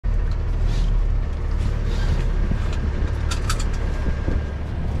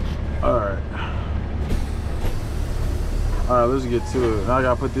All right, let's get to it. Now I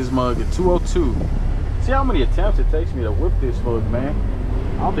gotta put this mug at 202. See how many attempts it takes me to whip this mug, man.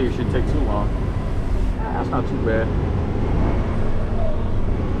 I don't think it should take too long. That's not too bad.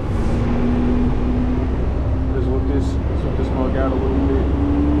 Let's whip this mug out a little bit.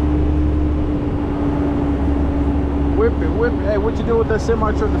 Whip it, whip it. Hey, what you do with that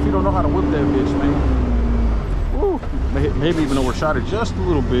semi truck if you don't know how to whip that bitch, man? Woo. Maybe even overshot it just a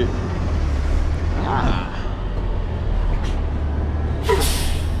little bit. Ah.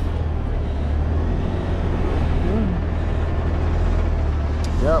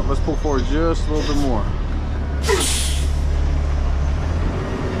 Yeah, let's pull forward just a little bit more.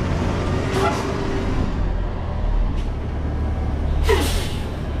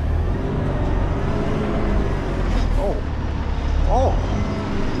 Oh.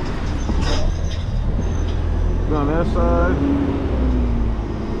 On that side.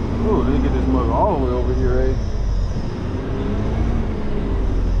 Ooh, didn't get this mug all the way over here, eh?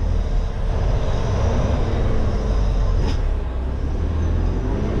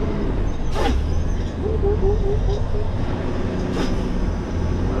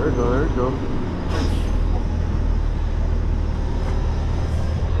 There we go, there we go.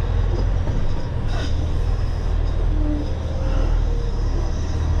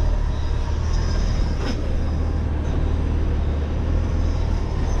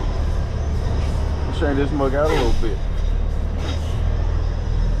 Strain this mug out a little bit.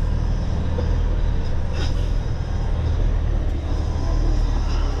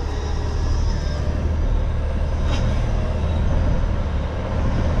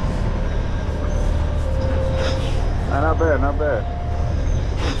 Not bad, not bad.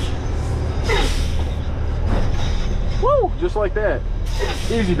 Woo! Just like that.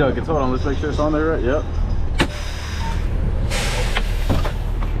 Easy duckets. Hold on, let's make sure it's on there right. Yep.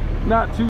 Not too